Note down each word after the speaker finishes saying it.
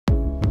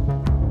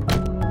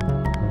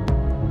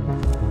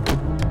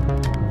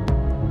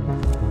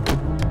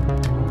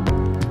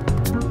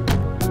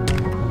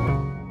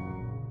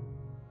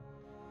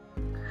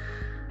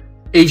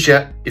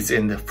Asia is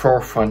in the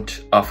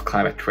forefront of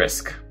climate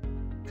risk.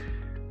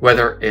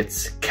 Whether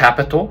it's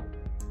capital,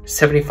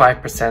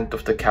 75%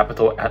 of the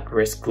capital at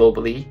risk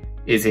globally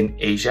is in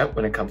Asia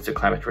when it comes to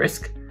climate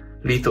risk.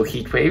 Lethal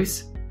heat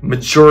waves,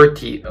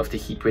 majority of the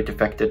heat wave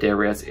affected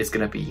areas is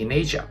going to be in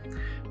Asia.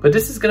 But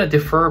this is going to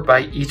differ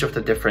by each of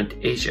the different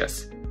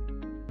Asias.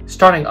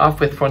 Starting off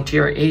with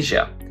frontier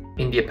Asia,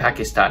 India,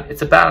 Pakistan,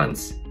 it's a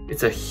balance.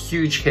 It's a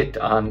huge hit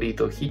on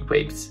lethal heat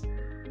waves.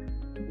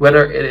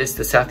 Whether it is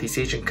the Southeast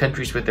Asian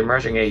countries with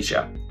emerging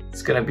Asia,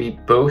 it's going to be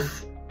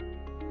both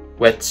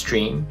wet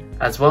stream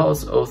as well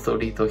as also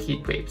lethal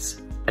heat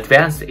waves.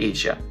 Advanced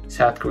Asia,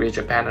 South Korea,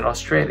 Japan, and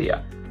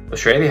Australia.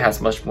 Australia has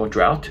much more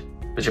drought,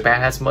 but Japan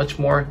has much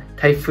more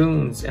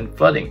typhoons and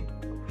flooding.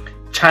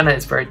 China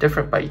is very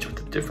different by each of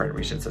the different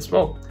regions as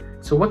well.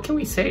 So what can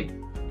we say?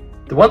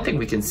 The one thing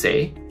we can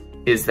say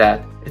is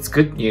that it's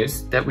good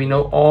news that we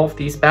know all of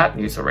these bad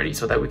news already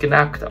so that we can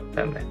act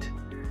on it.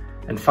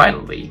 And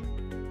finally,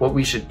 what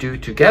we should do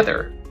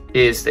together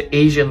is the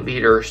Asian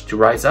leaders to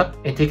rise up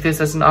and take this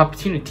as an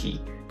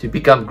opportunity to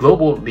become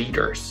global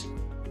leaders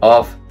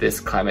of this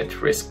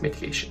climate risk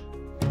mitigation.